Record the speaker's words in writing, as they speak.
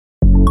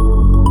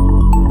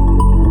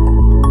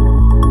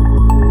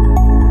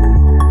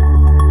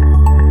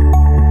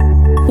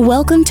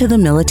Welcome to the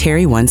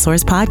Military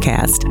OneSource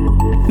podcast.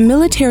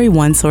 Military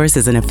OneSource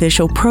is an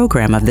official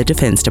program of the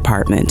Defense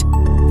Department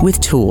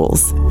with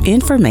tools,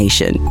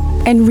 information,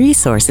 and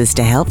resources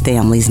to help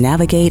families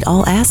navigate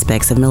all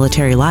aspects of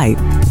military life.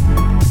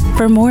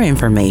 For more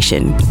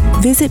information,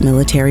 visit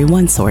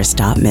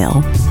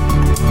militaryonesource.mil.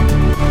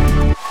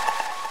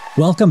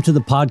 Welcome to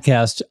the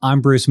podcast.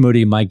 I'm Bruce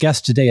Moody. My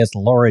guest today is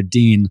Laura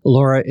Dean.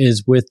 Laura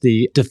is with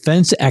the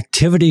Defense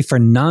Activity for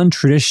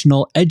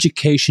Non-Traditional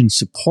Education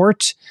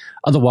Support,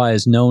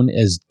 otherwise known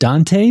as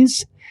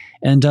DANTES.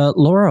 And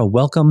Laura,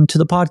 welcome to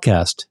the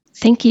podcast.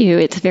 Thank you.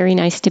 It's very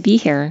nice to be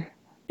here.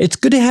 It's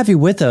good to have you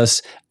with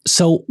us.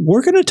 So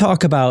we're going to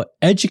talk about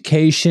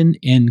education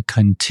in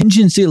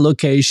contingency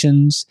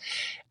locations.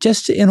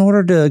 Just in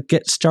order to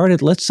get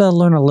started, let's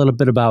learn a little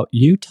bit about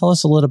you. Tell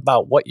us a little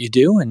about what you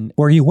do and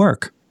where you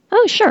work.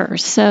 Oh, sure.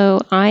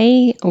 So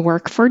I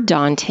work for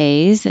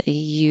DANTES.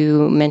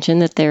 You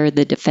mentioned that they're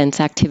the Defense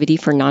Activity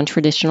for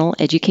Non-Traditional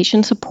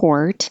Education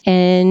Support,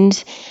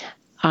 and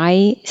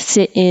I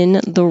sit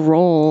in the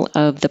role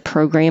of the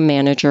program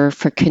manager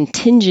for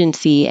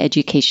contingency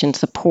education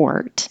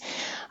support.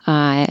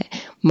 My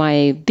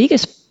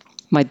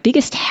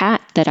biggest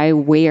hat that I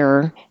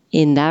wear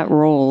in that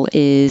role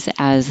is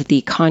as the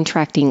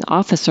contracting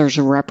officer's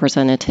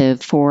representative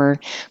for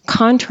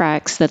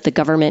contracts that the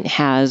government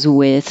has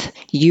with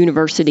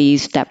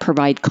universities that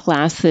provide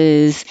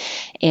classes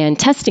and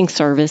testing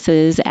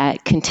services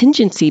at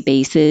contingency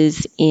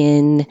bases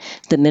in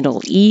the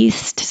Middle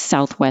East,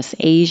 Southwest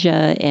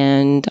Asia,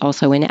 and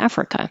also in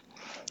Africa.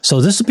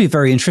 So this will be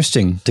very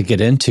interesting to get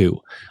into.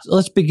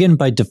 Let's begin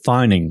by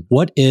defining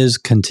what is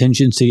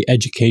contingency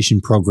education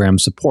program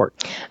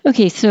support.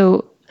 Okay,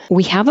 so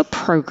we have a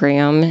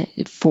program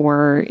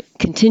for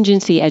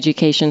contingency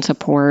education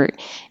support,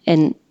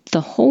 and the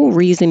whole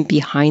reason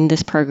behind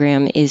this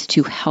program is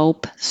to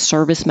help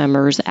service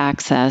members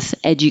access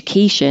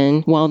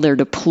education while they're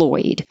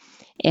deployed.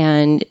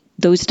 And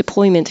those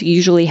deployments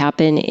usually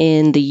happen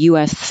in the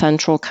U.S.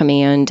 Central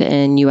Command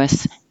and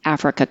U.S.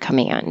 Africa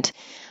Command.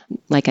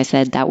 Like I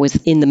said, that was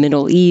in the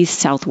Middle East,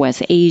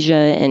 Southwest Asia,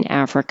 and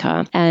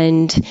Africa.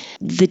 And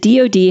the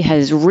DoD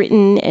has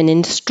written an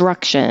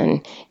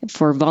instruction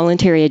for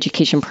voluntary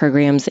education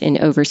programs in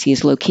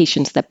overseas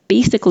locations that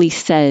basically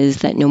says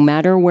that no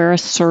matter where a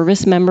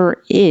service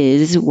member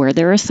is, where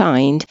they're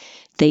assigned,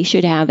 they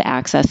should have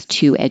access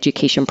to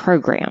education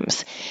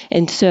programs.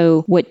 And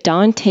so what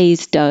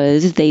DANTES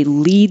does, they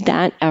lead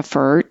that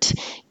effort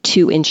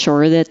to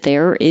ensure that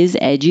there is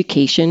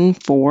education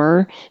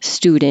for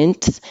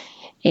students.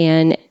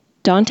 And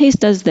DANTES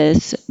does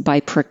this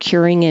by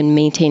procuring and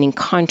maintaining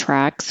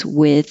contracts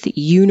with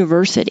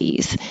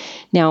universities.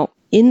 Now,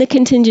 in the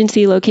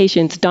contingency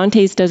locations,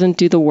 DANTES doesn't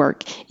do the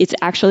work. It's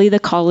actually the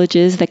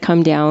colleges that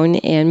come down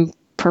and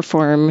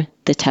perform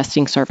the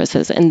testing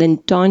services. And then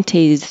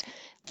DANTES,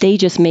 they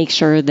just make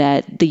sure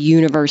that the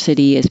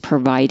university is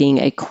providing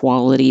a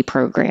quality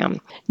program.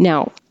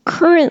 Now,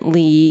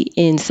 currently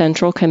in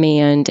Central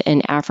Command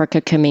and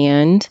Africa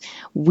Command,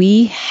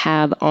 we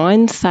have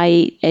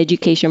on-site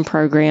education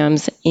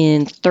programs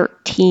in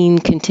 13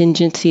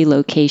 contingency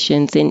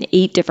locations in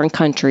 8 different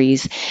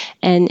countries.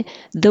 And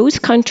those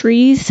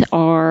countries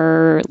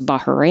are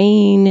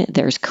Bahrain,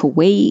 there's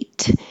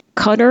Kuwait,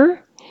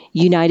 Qatar,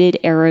 United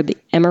Arab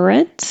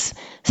Emirates,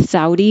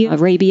 Saudi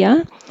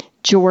Arabia,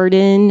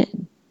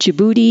 Jordan,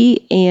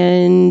 Djibouti,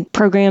 and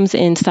programs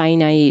in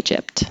Sinai,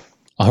 Egypt.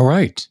 All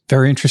right.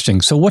 Very interesting.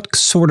 So what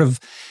sort of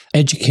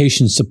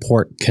education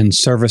support can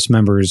service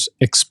members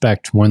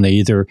expect when they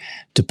either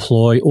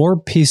deploy or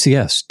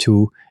PCS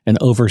to an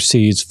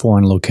overseas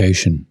foreign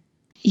location?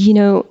 You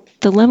know,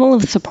 the level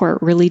of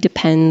support really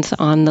depends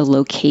on the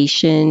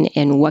location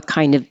and what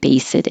kind of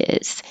base it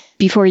is.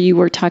 Before you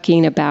were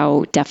talking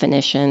about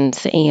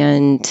definitions,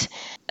 and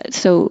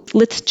so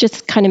let's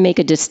just kind of make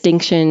a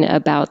distinction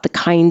about the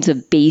kinds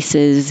of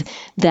bases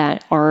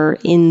that are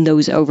in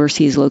those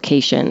overseas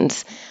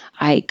locations.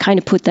 I kind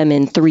of put them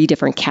in 3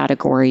 different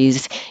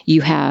categories.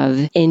 You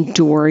have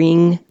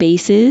enduring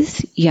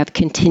bases, you have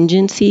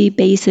contingency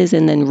bases,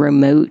 and then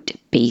remote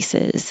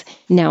bases.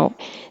 Now,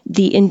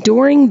 the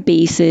enduring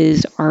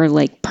bases are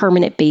like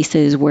permanent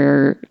bases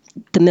where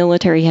the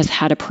military has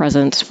had a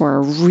presence for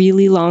a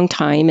really long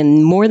time,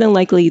 and more than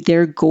likely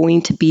they're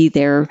going to be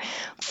there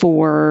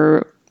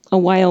for a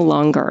while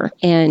longer.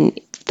 And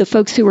the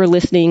folks who are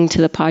listening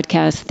to the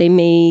podcast, they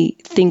may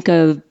think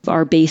of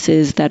our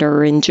bases that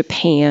are in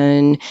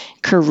Japan,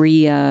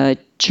 Korea,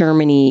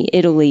 Germany,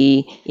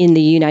 Italy, in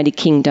the United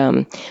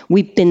Kingdom.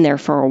 We've been there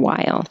for a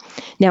while.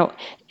 Now,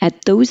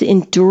 at those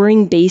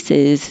enduring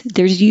bases,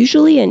 there's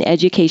usually an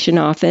education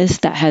office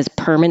that has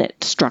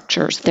permanent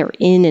structures. They're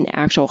in an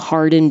actual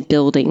hardened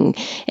building,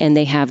 and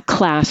they have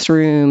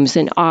classrooms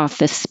and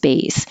office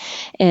space.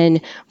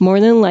 And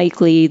more than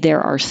likely, there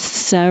are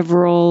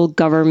several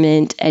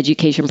government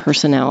education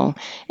personnel.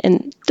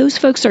 And those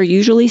folks are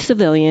usually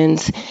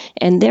civilians,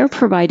 and they're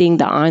providing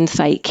the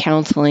on-site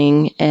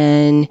counseling.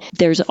 And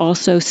there's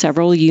also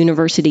several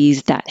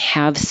universities that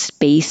have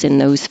space in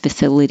those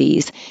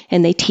facilities,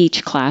 and they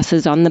teach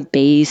classes on on the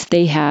base,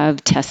 they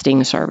have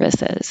testing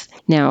services.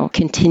 Now,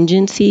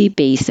 contingency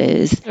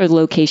bases are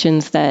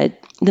locations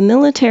that the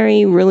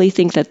military really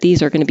think that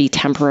these are going to be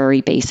temporary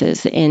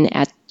bases. And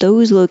at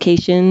those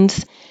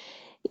locations,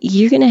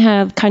 you're going to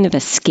have kind of a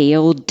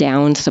scaled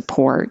down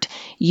support.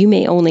 You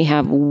may only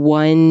have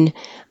one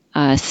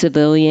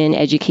civilian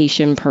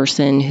education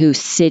person who's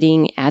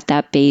sitting at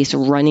that base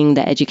running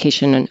the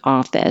education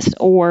office,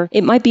 or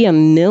it might be a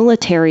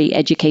military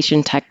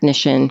education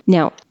technician.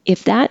 Now,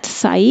 if that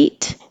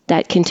site,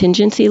 that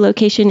contingency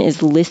location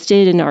is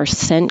listed in our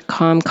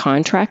CENTCOM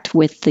contract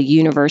with the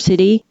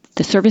university,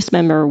 the service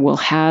member will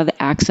have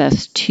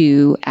access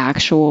to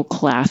actual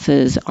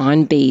classes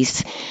on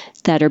base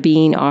that are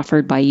being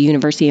offered by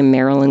University of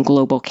Maryland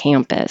Global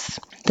Campus.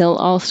 They'll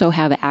also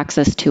have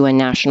access to a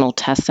national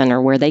test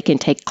center where they can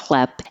take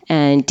CLEP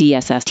and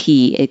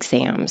DSST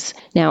exams.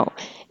 Now,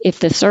 if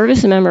the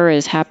service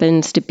member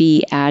happens to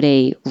be at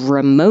a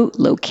remote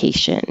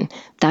location,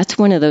 that's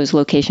one of those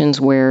locations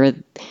where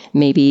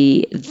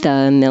maybe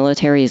the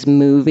military is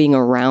moving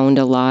around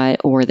a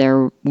lot or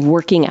they're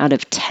working out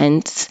of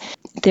tents.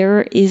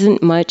 There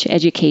isn't much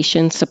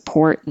education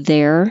support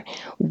there.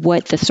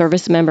 What the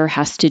service member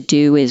has to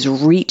do is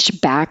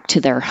reach back to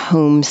their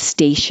home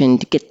station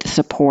to get the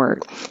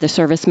support. The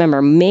service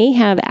member may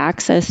have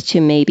access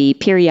to maybe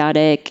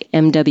periodic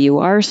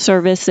MWR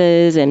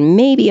services and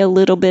maybe a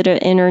little bit of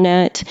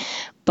internet,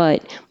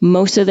 but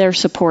most of their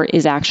support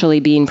is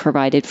actually being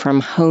provided from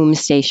home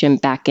station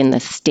back in the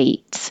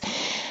States.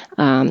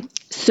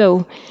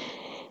 So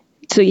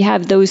you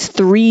have those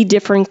three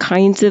different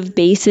kinds of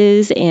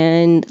bases,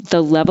 and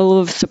the level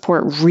of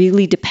support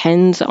really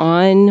depends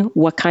on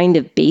what kind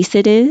of base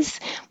it is.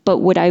 But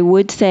what I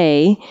would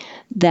say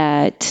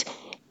that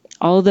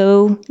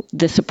although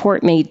the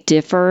support may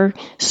differ,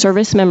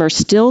 service members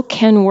still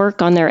can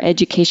work on their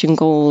education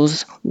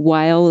goals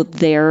while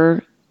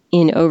they're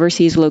in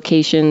overseas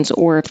locations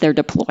or if they're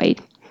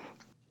deployed.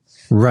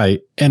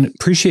 Right. And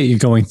appreciate you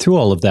going through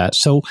all of that.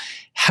 So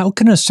how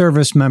can a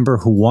service member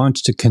who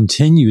wants to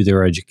continue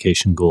their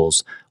education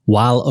goals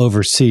while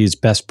overseas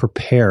best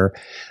prepare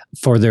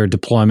for their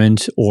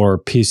deployment or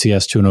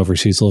PCS to an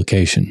overseas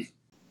location?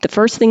 The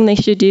first thing they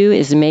should do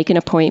is make an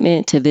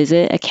appointment to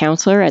visit a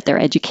counselor at their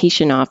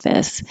education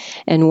office.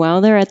 And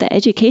while they're at the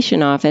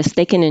education office,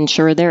 they can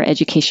ensure their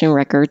education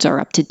records are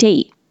up to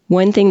date.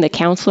 One thing the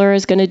counselor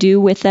is going to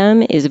do with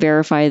them is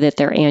verify that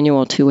their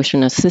annual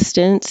tuition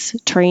assistance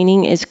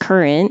training is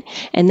current,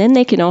 and then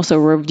they can also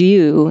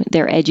review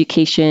their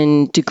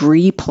education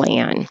degree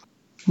plan.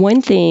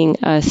 One thing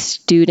a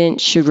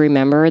student should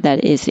remember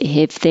that is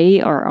if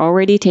they are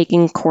already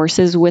taking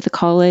courses with a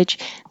college,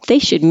 they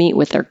should meet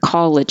with their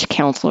college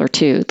counselor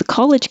too. The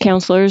college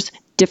counselors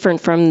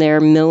different from their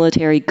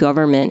military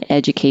government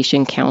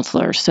education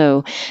counselor.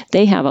 So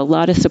they have a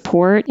lot of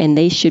support and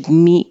they should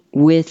meet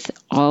with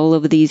all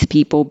of these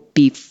people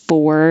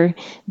before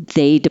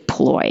they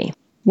deploy.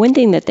 One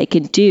thing that they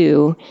can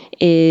do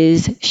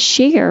is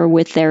share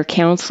with their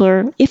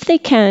counselor, if they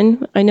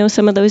can. I know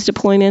some of those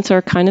deployments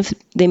are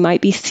they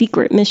might be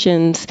secret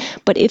missions,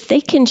 but if they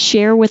can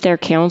share with their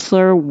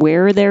counselor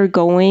where they're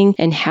going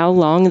and how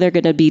long they're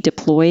going to be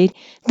deployed,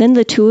 then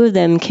the two of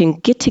them can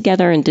get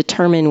together and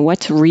determine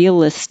what's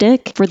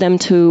realistic for them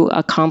to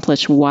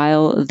accomplish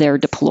while they're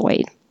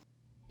deployed.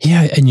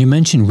 Yeah, and you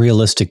mentioned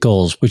realistic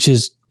goals, which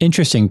is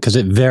interesting because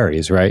it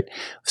varies, right?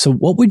 So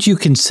what would you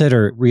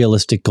consider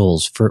realistic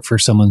goals for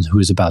someone who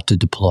is about to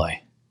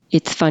deploy?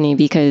 It's funny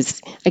because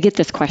I get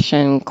this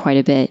question quite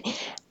a bit.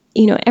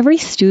 Every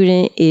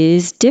student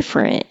is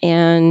different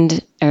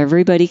and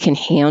everybody can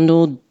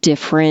handle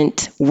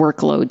different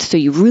workloads. So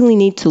you really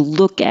need to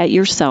look at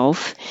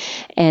yourself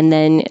and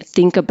then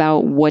think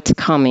about what's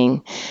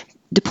coming.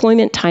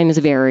 Deployment times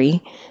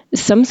vary.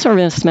 Some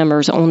service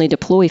members only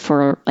deploy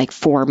for like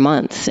 4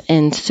 months.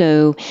 And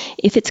so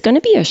if it's going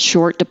to be a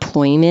short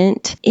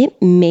deployment,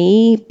 it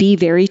may be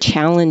very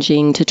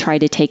challenging to try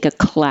to take a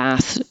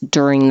class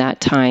during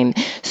that time.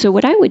 So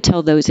what I would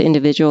tell those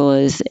individuals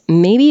is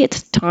maybe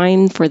it's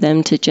time for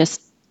them to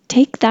just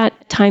take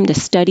that time to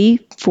study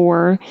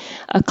for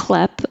a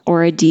CLEP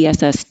or a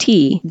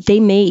DSST.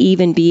 They may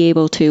even be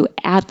able to,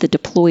 at the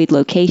deployed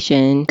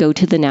location, go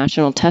to the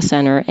National Test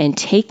Center and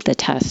take the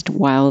test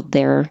while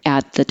they're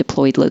at the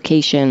deployed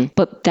location.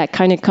 But that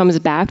kind of comes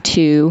back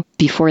to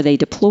before they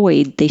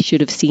deployed, they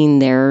should have seen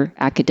their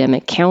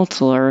academic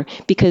counselor,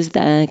 because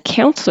the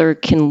counselor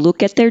can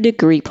look at their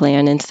degree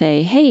plan and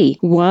say, hey,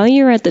 while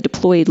you're at the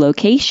deployed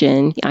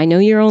location, I know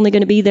you're only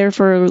going to be there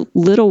for a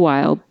little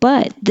while,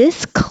 but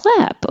this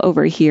CLEP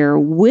over here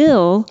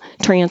will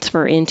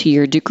transfer into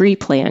your degree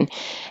plan.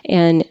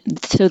 And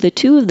so the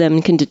two of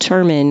them can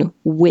determine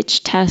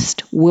which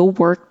test will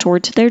work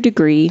towards their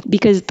degree,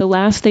 because the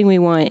last thing we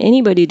want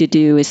anybody to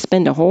do is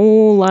spend a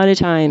whole lot of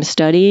time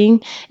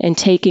studying and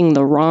taking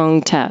the wrong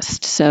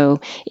test.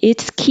 So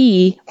it's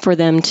key for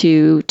them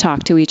to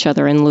talk to each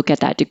other and look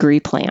at that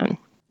degree plan.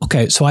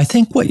 Okay, so I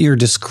think what you're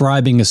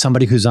describing is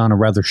somebody who's on a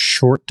rather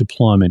short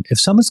deployment. If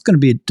someone's going to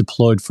be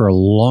deployed for a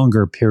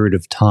longer period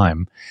of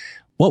time,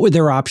 What would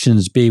their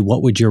options be?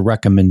 What would your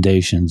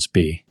recommendations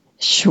be?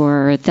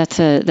 Sure,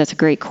 that's a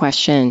great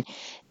question.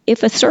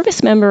 If a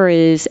service member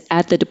is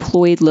at the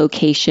deployed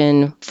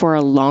location for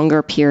a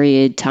longer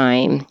period of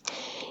time,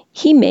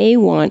 he may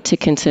want to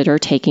consider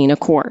taking a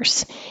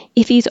course.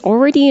 If he's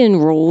already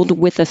enrolled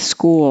with a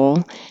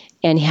school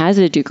and has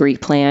a degree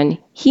plan,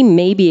 he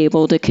may be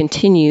able to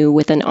continue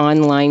with an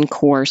online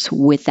course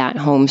with that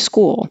home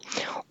school.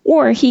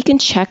 Or he can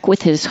check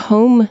with his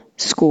home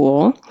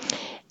school,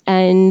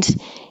 and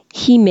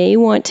he may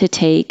want to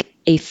take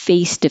a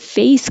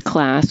face-to-face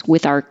class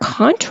with our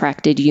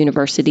contracted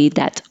university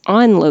that's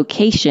on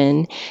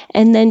location,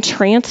 and then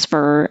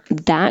transfer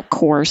that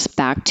course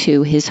back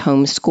to his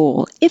home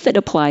school if it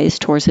applies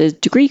towards his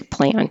degree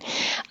plan.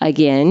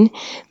 Again,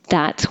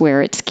 that's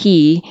where it's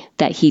key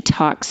that he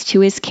talks to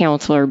his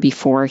counselor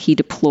before he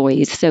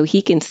deploys so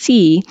he can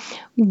see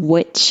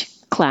which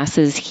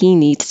classes he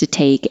needs to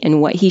take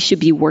and what he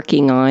should be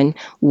working on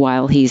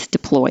while he's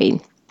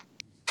deployed.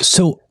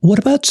 So what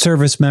about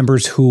service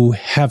members who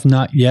have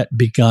not yet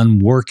begun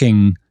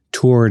working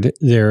toward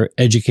their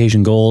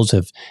education goals,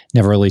 have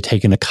never really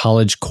taken a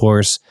college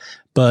course,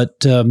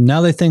 but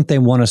now they think they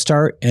want to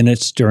start and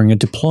it's during a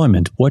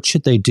deployment? What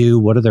should they do?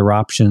 What are their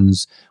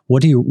options?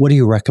 What do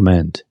you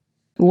recommend?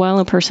 While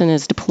a person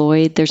is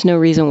deployed, there's no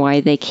reason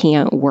why they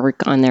can't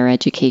work on their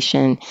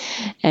education.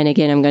 And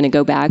again, I'm going to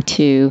go back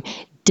to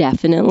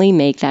definitely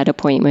make that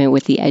appointment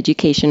with the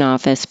education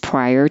office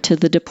prior to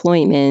the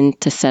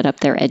deployment to set up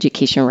their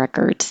education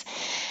records.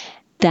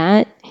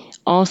 That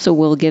also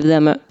will give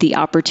them the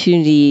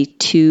opportunity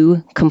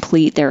to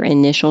complete their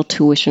initial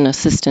tuition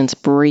assistance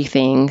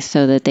briefing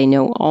so that they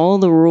know all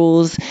the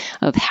rules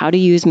of how to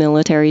use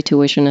military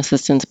tuition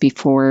assistance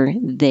before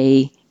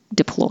they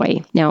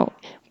deploy. Now,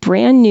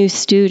 brand new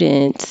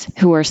students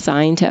who are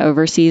assigned to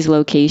overseas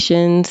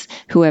locations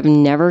who have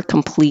never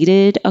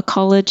completed a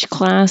college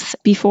class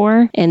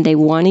before and they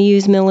want to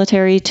use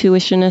military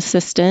tuition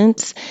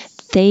assistance,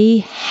 they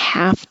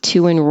have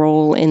to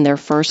enroll in their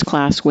first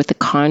class with a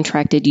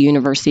contracted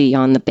university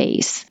on the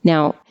base.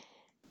 Now,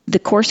 the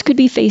course could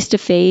be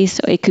face-to-face,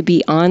 it could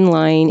be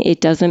online,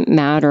 it doesn't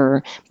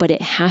matter, but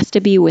it has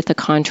to be with a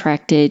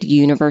contracted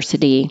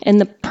university. And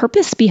the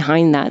purpose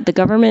behind that, the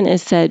government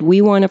has said, we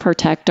want to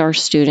protect our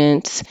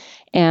students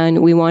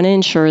and we want to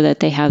ensure that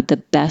they have the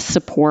best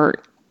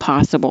support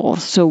possible.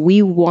 So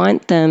we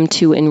want them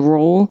to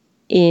enroll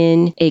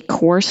in a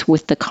course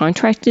with the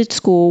contracted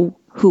school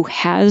who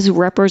has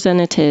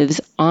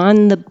representatives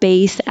on the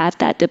base at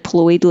that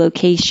deployed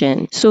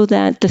location so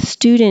that the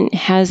student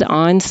has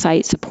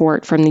on-site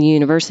support from the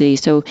university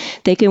so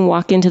they can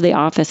walk into the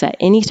office at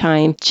any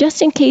time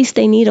just in case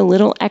they need a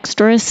little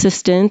extra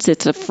assistance.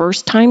 It's a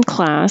first-time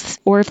class,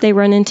 or if they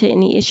run into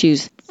any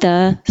issues,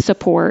 the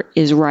support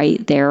is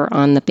right there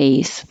on the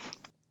base.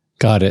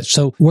 Got it.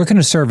 So where can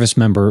a service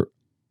member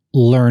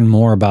learn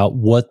more about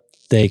what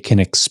they can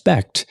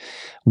expect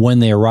when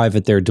they arrive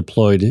at their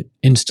deployed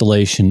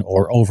installation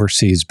or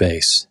overseas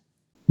base?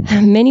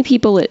 Many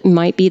people, it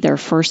might be their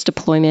first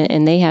deployment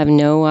and they have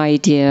no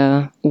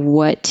idea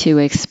what to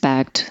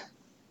expect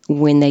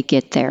when they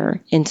get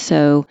there. And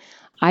so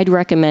I'd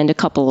recommend a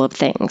couple of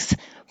things.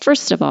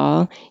 First of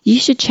all, you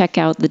should check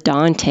out the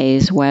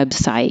Dante's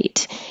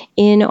website.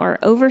 In our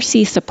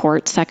overseas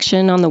support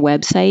section on the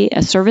website,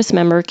 a service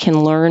member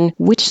can learn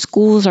which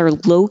schools are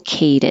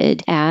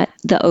located at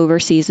the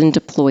overseas and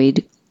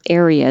deployed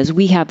areas.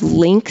 We have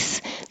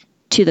links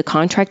to the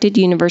contracted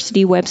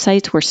university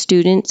websites where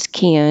students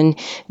can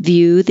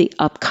view the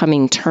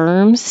upcoming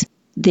terms.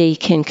 They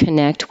can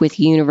connect with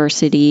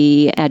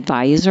university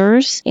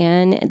advisors,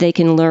 and they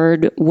can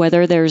learn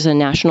whether there's a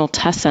national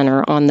test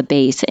center on the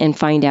base and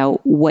find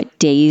out what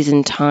days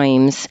and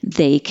times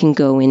they can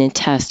go in and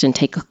test and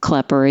take a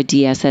CLEP or a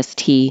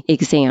DSST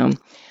exam.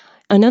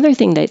 Another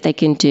thing that they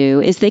can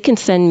do is they can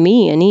send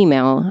me an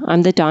email.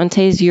 I'm the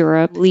Dante's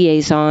Europe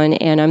liaison,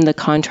 and I'm the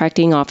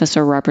contracting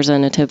officer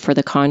representative for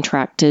the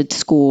contracted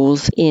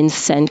schools in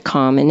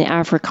CENTCOM and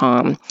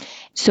AFRICOM.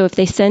 So if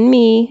they send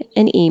me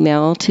an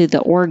email to the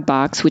org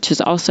box, which is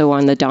also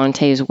on the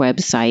Dante's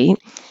website,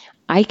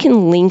 I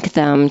can link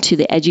them to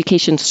the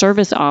education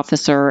service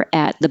officer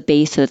at the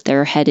base that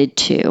they're headed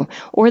to,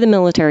 or the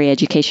military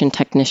education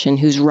technician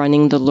who's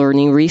running the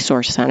Learning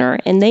Resource Center.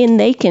 And then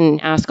they can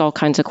ask all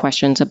kinds of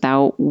questions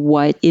about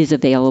what is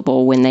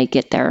available when they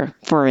get there.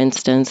 For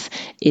instance,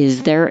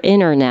 is there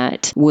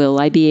internet? Will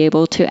I be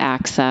able to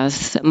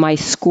access my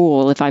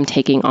school if I'm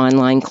taking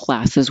online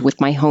classes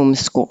with my home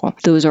school?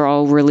 Those are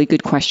all really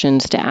good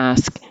questions to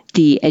ask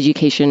the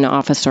education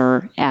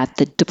officer at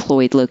the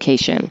deployed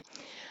location.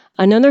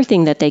 Another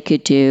thing that they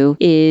could do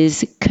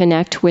is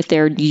connect with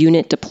their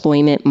unit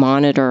deployment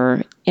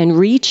monitor and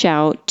reach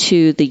out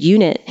to the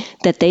unit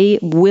that they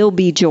will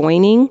be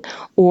joining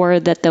or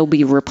that they'll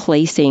be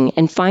replacing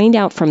and find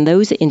out from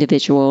those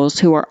individuals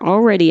who are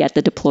already at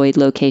the deployed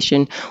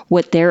location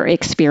what their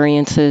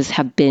experiences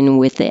have been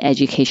with the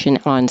education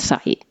on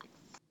site.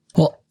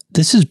 Well,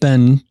 This has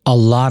been a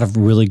lot of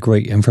really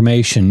great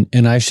information.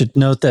 And I should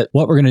note that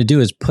what we're going to do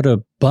is put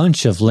a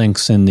bunch of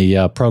links in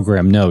the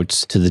program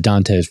notes to the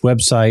Dante's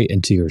website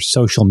and to your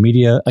social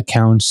media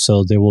accounts.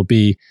 So there will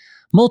be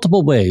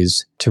multiple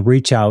ways to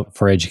reach out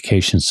for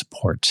education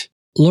support.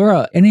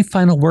 Laura, any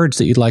final words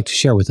that you'd like to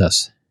share with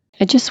us?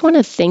 I just want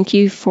to thank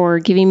you for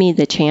giving me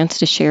the chance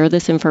to share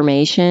this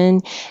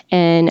information.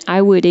 And I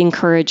would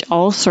encourage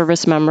all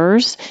service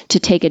members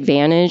to take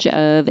advantage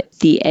of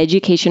the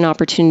education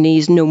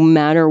opportunities no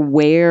matter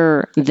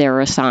where they're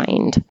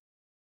assigned.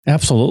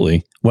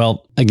 Absolutely.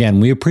 Well,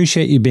 again, we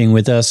appreciate you being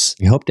with us.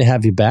 We hope to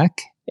have you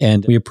back,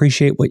 and we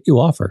appreciate what you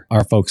offer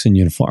our folks in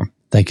uniform.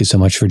 Thank you so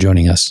much for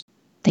joining us.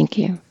 Thank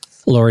you.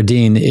 Laura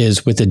Dean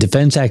is with the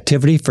Defense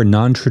Activity for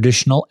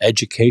Non-Traditional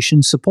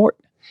Education Support.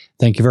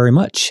 Thank you very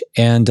much.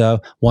 And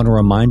want to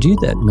remind you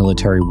that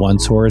Military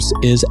OneSource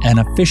is an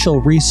official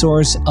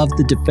resource of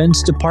the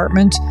Defense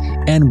Department,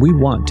 and we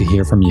want to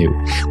hear from you.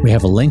 We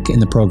have a link in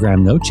the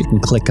program notes. You can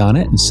click on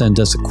it and send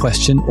us a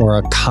question or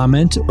a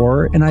comment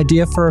or an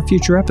idea for a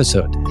future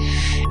episode.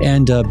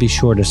 And be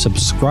sure to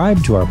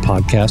subscribe to our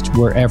podcast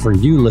wherever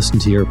you listen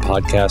to your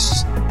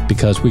podcasts,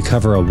 because we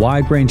cover a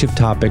wide range of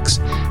topics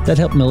that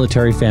help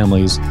military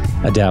families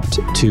adapt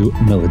to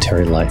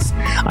military life.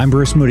 I'm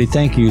Bruce Moody.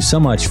 Thank you so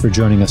much for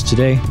joining us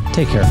today.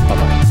 Take care.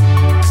 Bye-bye.